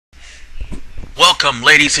Welcome,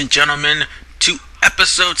 ladies and gentlemen, to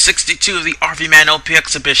episode 62 of the RVMan LP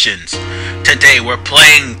exhibitions. Today we're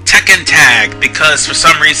playing Tekken Tag because for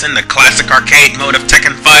some reason the classic arcade mode of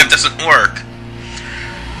Tekken 5 doesn't work.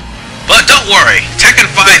 But don't worry, Tekken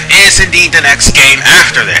 5 is indeed the next game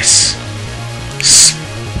after this.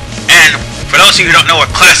 And for those of you who don't know what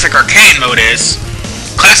classic arcade mode is,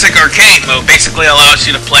 classic arcade mode basically allows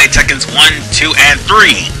you to play Tekkens 1, 2, and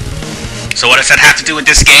 3. So what does that have to do with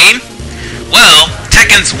this game? Well,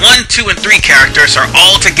 Tekken's 1, 2, and 3 characters are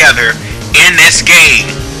all together in this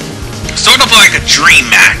game. Sort of like a dream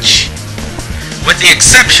match. With the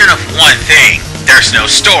exception of one thing, there's no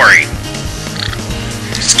story.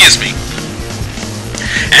 Excuse me.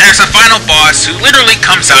 And there's a final boss who literally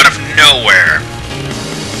comes out of nowhere.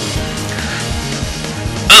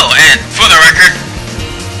 Oh, and for the record,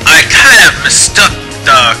 I kind of mistook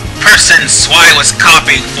the person Swy was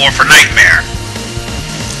copying for Nightmare.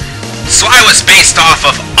 Swy was based off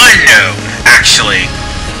of Unknown, actually.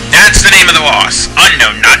 That's the name of the boss.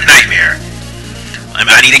 Unknown, not Nightmare.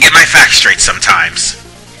 I need to get my facts straight sometimes.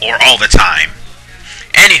 Or all the time.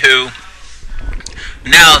 Anywho,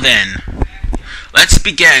 now then, let's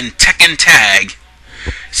begin Tekken Tag.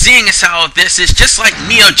 Seeing as how this is just like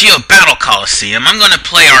Neo Geo Battle Coliseum, I'm going to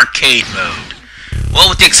play arcade mode. Well,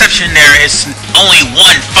 with the exception there is only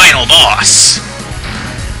one final boss.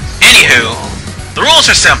 Anywho, the rules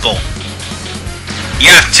are simple. You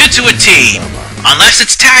have 2 to a team. Unless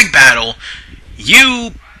it's tag battle, any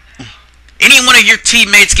one of your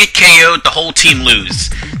teammates get KO'd, the whole team lose.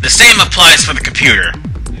 The same applies for the computer.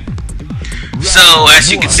 So, as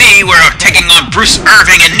you can see, we're taking on Bruce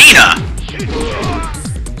Irving and Nina.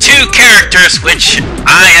 2 characters which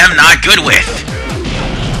I am not good with.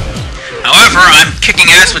 However, I'm kicking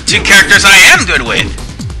ass with 2 characters I am good with.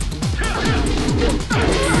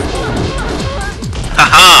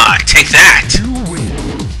 Haha, take that.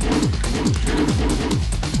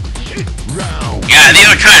 Yeah, these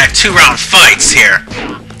are kind of 2-round fights here.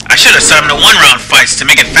 I should have set them to 1-round fights to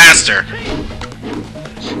make it faster.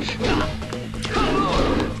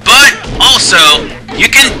 But, also,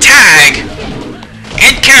 you can tag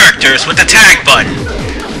in characters with the tag button.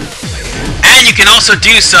 And you can also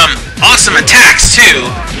do some awesome attacks, too,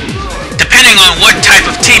 depending on what type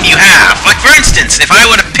of team you have. Like, for instance, if I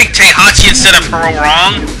would have picked Heihachi instead of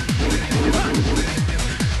Hwarong,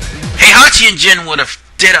 Heihachi and Jin would have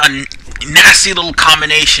did a nasty little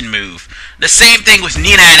combination move. The same thing with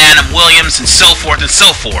Nina and Adam Williams and so forth and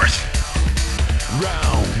so forth.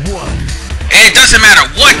 Round 1. And it doesn't matter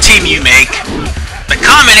what team you make, the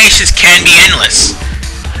combinations can be endless.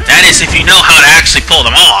 That is if you know how to actually pull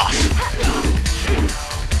them off.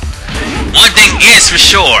 One thing is for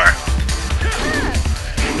sure.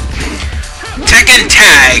 Tekken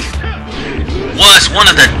Tag was one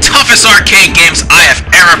of the toughest arcade games I have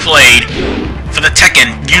ever played for the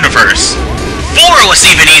Tekken universe. 4 was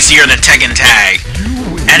even easier than Tekken Tag.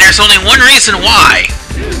 And there's only one reason why.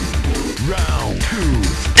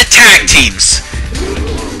 The tag teams.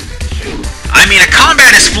 I mean, a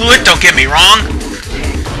combat is fluid, don't get me wrong.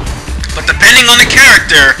 But depending on the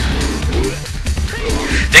character,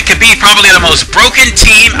 they could be probably the most broken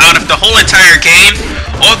team out of the whole entire game,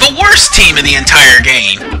 or the worst team in the entire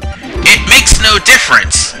game. It makes no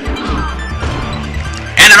difference.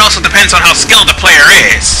 And it also depends on how skilled the player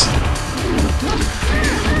is.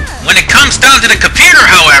 When it comes down to the computer,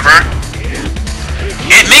 however,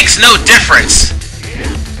 it makes no difference.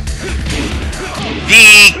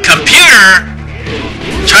 The computer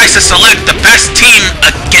tries to select the best team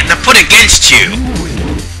to put against you.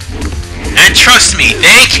 And trust me,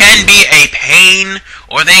 they can be a pain,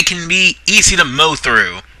 or they can be easy to mow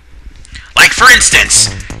through. Like, for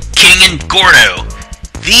instance, King and Gordo.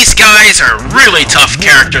 These guys are really tough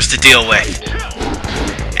characters to deal with.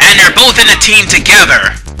 And they're both in a team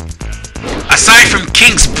together. Aside from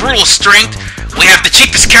King's brutal strength, we have the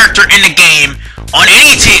cheapest character in the game on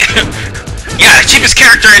any team. Yeah, the cheapest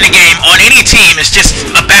character in the game on any team is just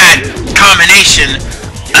a bad combination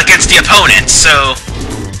against the opponent, so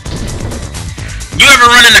you ever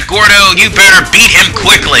run into Gordo, you better beat him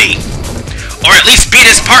quickly. Or at least beat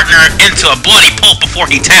his partner into a bloody pulp before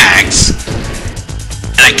he tags.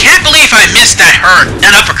 And I can't believe I missed that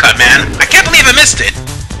uppercut, man. I can't believe I missed it.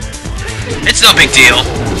 It's no big deal.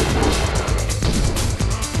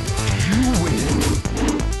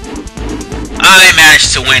 I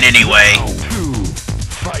managed to win anyway.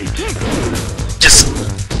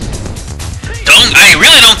 I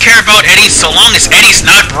really don't care about Eddie so long as Eddie's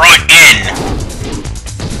not brought in.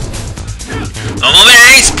 The moment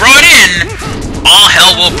Eddie's brought in, all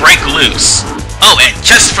hell will break loose. Oh, and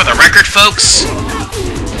just for the record, folks,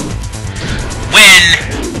 when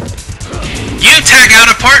you tag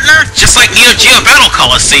out a partner, just like Neo Geo Battle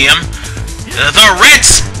Coliseum, the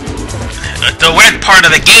red part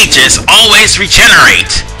of the gauges always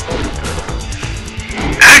regenerate.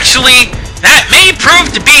 Actually, that may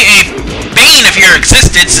prove to be a bane of your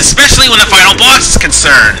existence, especially when the final boss is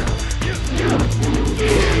concerned.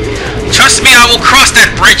 Trust me, I will cross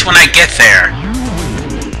that bridge when I get there.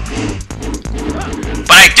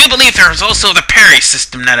 But I do believe there is also the parry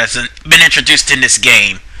system that has been introduced in this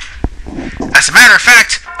game. As a matter of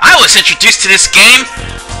fact, I was introduced to this game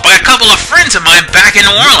by a couple of friends of mine back in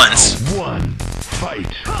New Orleans.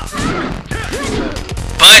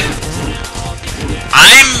 But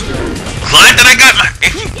I'm glad that I got my...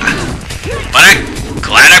 But I'm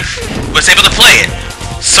glad I was able to play it.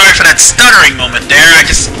 Sorry for that stuttering moment there, I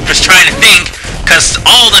just was trying to think, because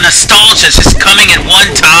all the nostalgia is just coming at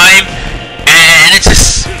one time, and it's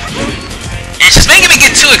just making me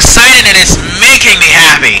get too excited, and it's making me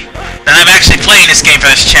happy that I'm actually playing this game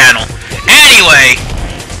for this channel. Anyway,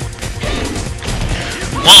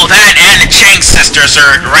 well, that and the Chang sisters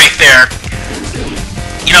are right there.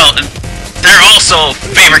 You know, they're also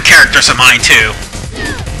favorite characters of mine, too.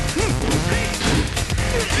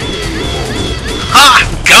 Ha!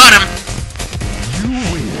 Got him!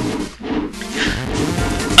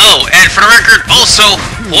 Oh, and for the record, also,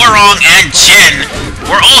 Hwarong and Jin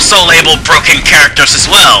were also labeled broken characters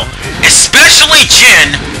as well. Especially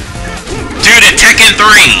Jin, due to Tekken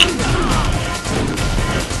 3.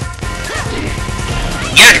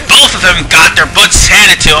 Yet both of them got their butts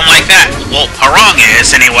handed to them like that. Well, Hwarong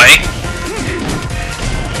is, anyway.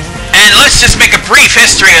 And let's just make a brief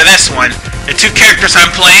history of this one. The two characters I'm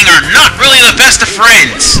playing are not really the best of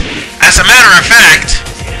friends. As a matter of fact,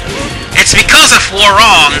 it's because of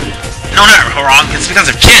Hwarong. No, not Hwarong. It's because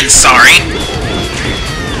of Jin, sorry.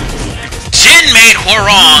 Jin made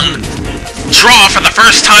Hwarong draw for the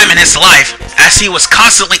first time in his life, as he was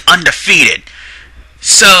constantly undefeated.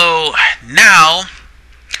 So, now,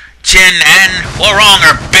 Jin and Hwarong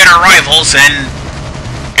are bitter rivals, and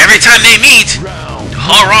every time they meet,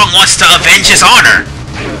 Hwarong wants to avenge his honor.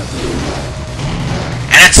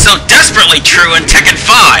 And it's so desperately true in Tekken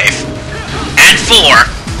 5 and 4.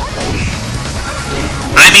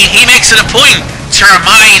 I mean, he makes it a point to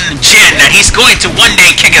remind Jin that he's going to one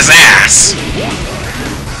day kick his ass.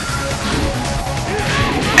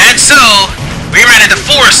 And so, we ran into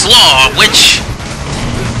Forest Law, which,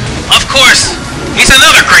 of course, he's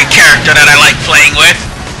another great character that I like playing with,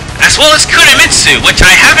 as well as Kunimitsu, which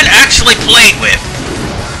I haven't actually played with.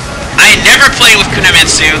 I never played with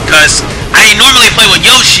Kunimitsu, because I normally play with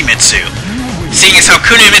Yoshimitsu, seeing as how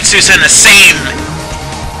Kunimitsu's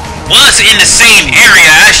was in the same area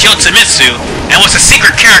as Yotsumitsu, and was a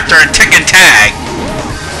secret character in Tekken Tag.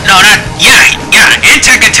 No, not... Yeah, in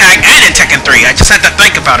Tekken Tag and in Tekken 3. I just had to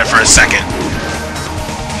think about it for a second.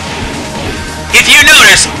 If you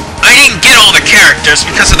notice, I didn't get all the characters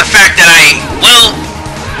because of the fact that I, well,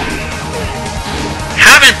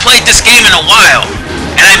 haven't played this game in a while,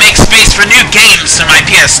 and I make space for new games in my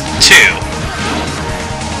PS2.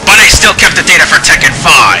 But I still kept the data for Tekken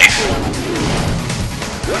 5.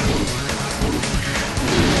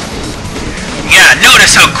 Yeah,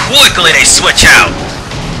 notice how quickly they switch out.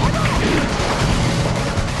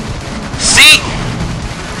 See?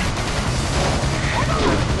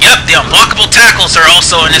 Yep, the unblockable tackles are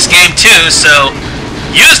also in this game too, so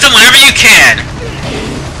use them whenever you can.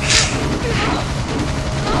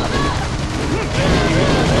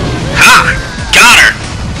 Ha! Got her!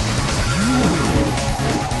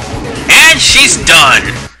 And she's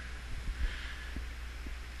done.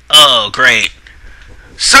 Oh, great.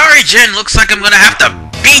 Sorry, Jin, looks like I'm gonna have to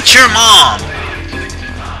beat your mom.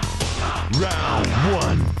 Round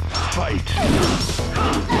 1, fight.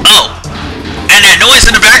 Oh, and that noise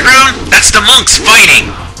in the background? That's the monks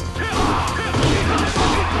fighting.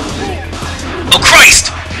 Oh,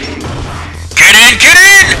 Christ! Get in, get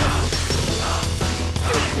in!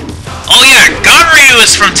 Oh yeah, Ganryu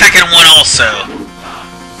is from Tekken 1 also.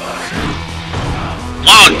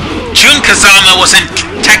 Wow, Jun Kazama was in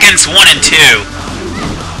Tekkens 1 and 2.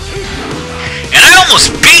 And I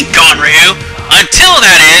almost beat Ganryu, until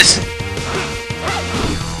that is...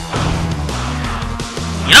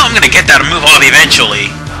 You know, I'm gonna get that move off eventually.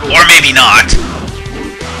 Or maybe not.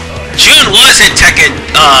 Jun was in Tekken,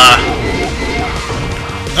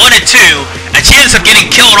 1 and 2, and she ends up getting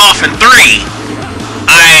killed off in 3.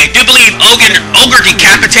 I do believe Ogre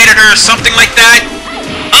decapitated her or something like that.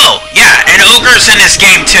 Oh, yeah, and Ogre's in this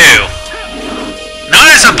game too. Not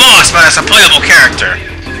as a boss, but as a playable character.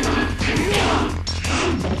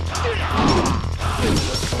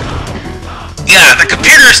 Yeah, the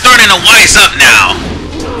computer is starting to wise up now.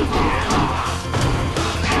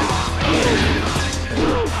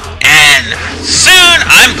 And soon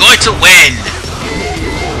I'm going to win.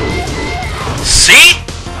 See?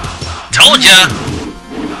 Told ya.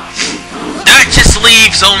 That just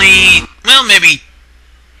leaves only, well, maybe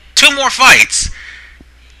 2 more fights.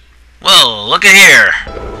 Well, look at here.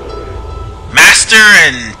 Master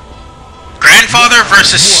and grandfather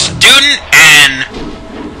versus student and,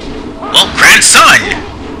 well, grandson.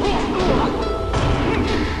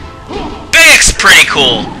 Big's pretty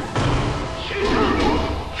cool.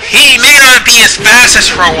 He may not be as fast as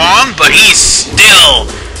Hwarong, but he's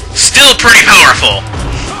still pretty powerful.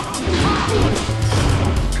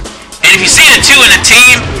 And if you see the two in a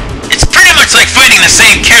team, it's pretty much like fighting the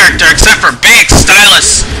same character, except for Big's style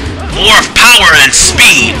is more of power and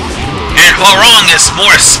speed, and Hwarong is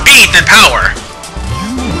more speed than power.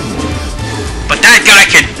 But that guy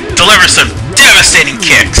can deliver some devastating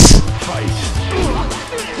kicks.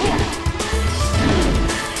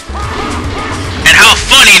 And how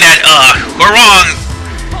funny that Hwarong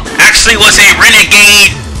actually was a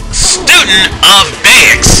renegade student of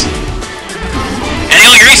Big's. And the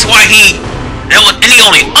only reason why the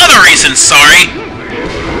only other reason,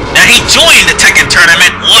 that he joined the Tekken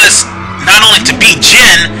Tournament was not only to beat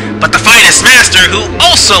Jin, but to fight his master, who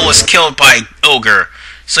also was killed by Ogre.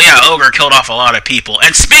 So yeah, Ogre killed off a lot of people.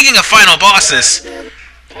 And speaking of final bosses,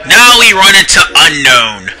 now we run into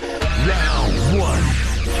Unknown.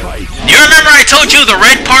 You remember I told you the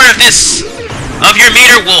red part of your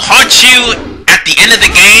meter will haunt you at the end of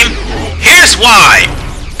the game? Here's why.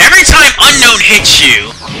 Every time Unknown hits you,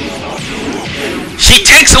 she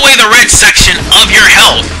takes away the red section of your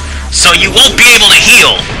health, so you won't be able to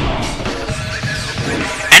heal.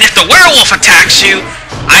 And if the werewolf attacks you,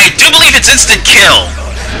 I do believe it's instant kill.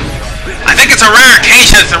 I think it's a rare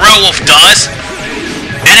occasion that the werewolf does.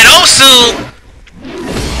 And it also,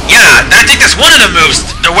 yeah, I think that's one of the moves,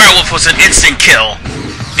 the werewolf was an instant kill.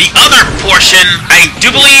 The other portion, I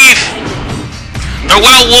do believe the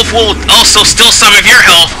werewolf will also steal some of your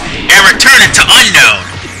health and return it to Unknown.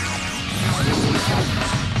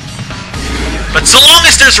 But so long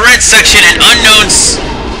as there's red section in Unknown's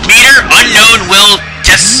meter, Unknown will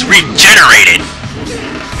just regenerate it.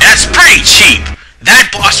 And that's pretty cheap. That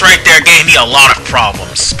boss right there gave me a lot of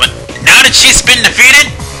problems. But now that she's been defeated,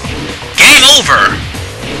 game over.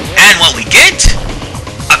 And what we get?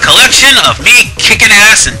 A collection of me kicking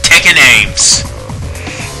ass and taking names.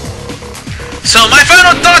 So my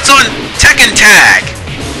final thoughts on Tekken Tag.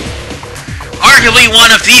 Arguably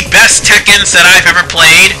one of the best Tekkens that I've ever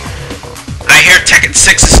played. I hear Tekken 6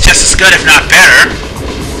 is just as good, if not better.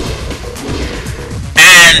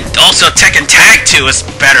 And also Tekken Tag 2 is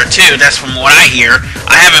better too, that's from what I hear.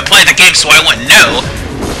 I haven't played the game so I wouldn't know.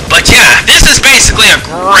 But yeah, this is basically a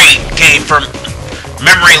great game for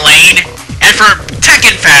memory lane and for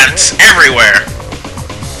Tekken fans everywhere.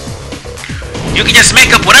 You can just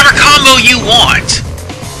make up whatever combo you want.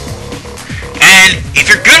 And if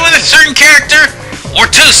you're good with a certain character, or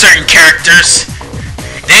two certain characters,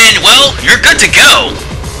 then, well, you're good to go.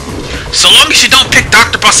 So long as you don't pick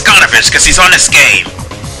Dr. Boskanovich, because he's on this game.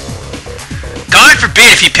 God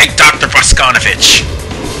forbid if you pick Dr. Boskanovich.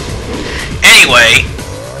 Anyway,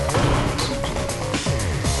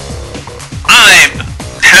 I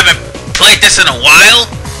haven't played this in a while,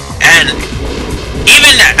 and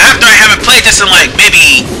even after I haven't played this in like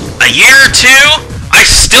maybe a year or two, I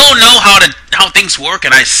still know how things work,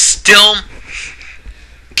 and I still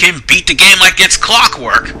can beat the game like it's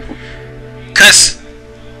clockwork. Cause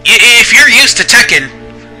if you're used to Tekken,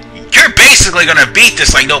 you're basically gonna beat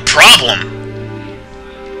this like no problem.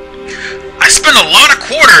 I spent a lot of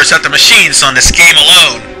quarters at the machines on this game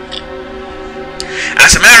alone.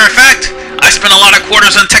 As a matter of fact, I spent a lot of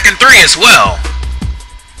quarters on Tekken 3 as well.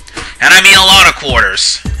 And I mean a lot of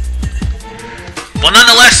quarters. But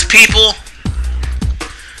nonetheless, people,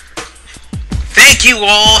 thank you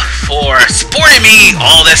all for supporting me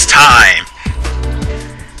all this time.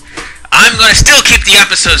 I'm going to still keep the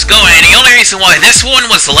episodes going. The only reason why this one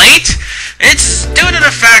was late, it's due to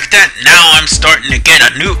the fact that now I'm starting to get a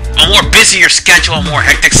more busier schedule, a more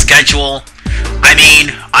hectic schedule. I mean,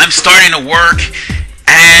 I'm starting to work,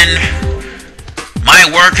 and my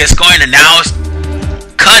work is going to now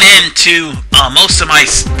cut into most of my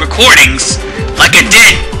recordings like it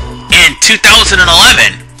did in 2011.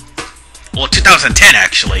 Well, 2010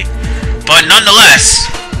 actually. But nonetheless,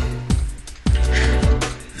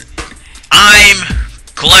 I'm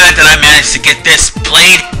glad that I managed to get this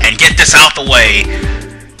played and get this out the way.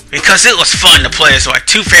 because it was fun to play as my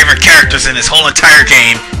two favorite characters in this whole entire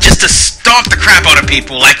game, just to stomp the crap out of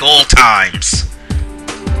people like old times.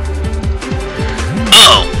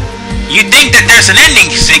 Oh, you think that there's an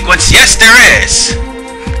ending sequence? Yes, there is.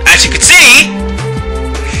 As you can see,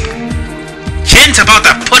 Jin's about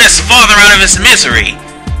to put his father out of his misery.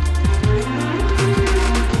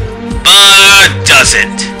 But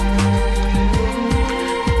doesn't.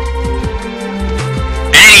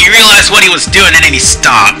 And then he realized what he was doing, and then he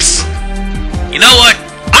stops. You know what?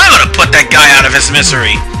 I'm gonna put that guy out of his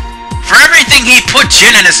misery. For everything he put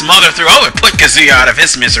Jin and his mother through, I would put Kazuya out of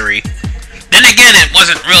his misery. Then again, it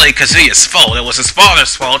wasn't really Kazuya's fault. It was his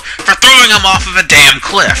father's fault for throwing him off of a damn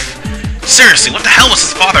cliff. Seriously, what the hell was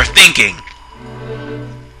his father thinking?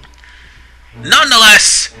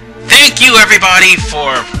 Nonetheless, thank you everybody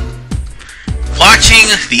for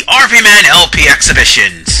watching the RVMan LP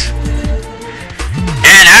exhibitions.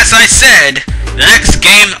 And as I said, the next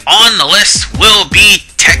game on the list will be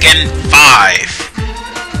Tekken 5.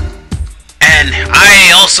 And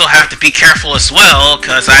I also have to be careful as well,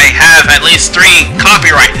 because I have at least 3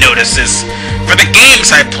 copyright notices for the games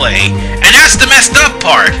I play, and that's the messed up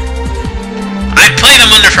part. I play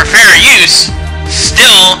them under for fair use,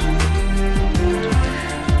 still,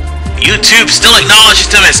 YouTube still acknowledges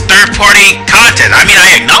them as third-party content. I mean,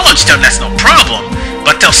 I acknowledge them, that's no problem,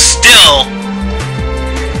 but they'll still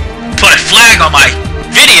put a flag on my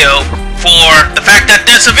video for the fact that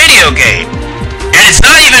there's a video game. And it's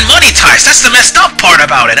not even monetized. That's the messed up part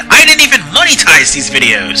about it. I didn't even monetize these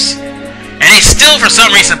videos. And they still, for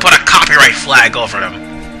some reason, put a copyright flag over them.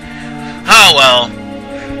 Oh, well.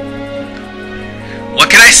 What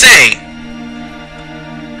can I say?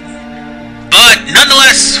 But,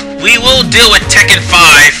 nonetheless, we will deal with Tekken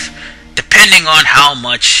 5, depending on how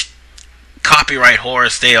much copyright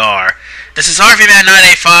whores they are. This is RVMan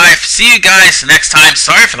 985. See you guys next time.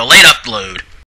 Sorry for the late upload.